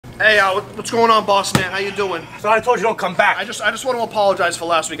Hey, what's going on, boss man? How you doing? So I told you don't come back. I just want to apologize for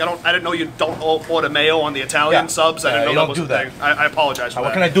last week. I didn't know you don't order mayo on the Italian subs. I didn't know that was a thing. I apologize for that.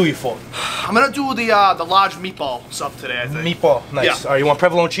 What can I do you for? I'm gonna do the large meatball sub today. I think. Meatball, nice. Yeah. All right, you want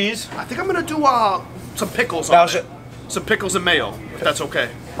provolone cheese? I think I'm gonna do some pickles on it. Some pickles and mayo, if that's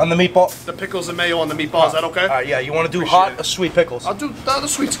okay. On the meatball? The pickles and mayo on the meatball, is that okay? All right, yeah. You want to do hot or sweet pickles? I'll do the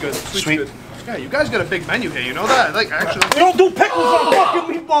sweet's good. Sweet's good. Yeah, you guys got a big menu here. You know that? Like actually. We don't do pickles on fucking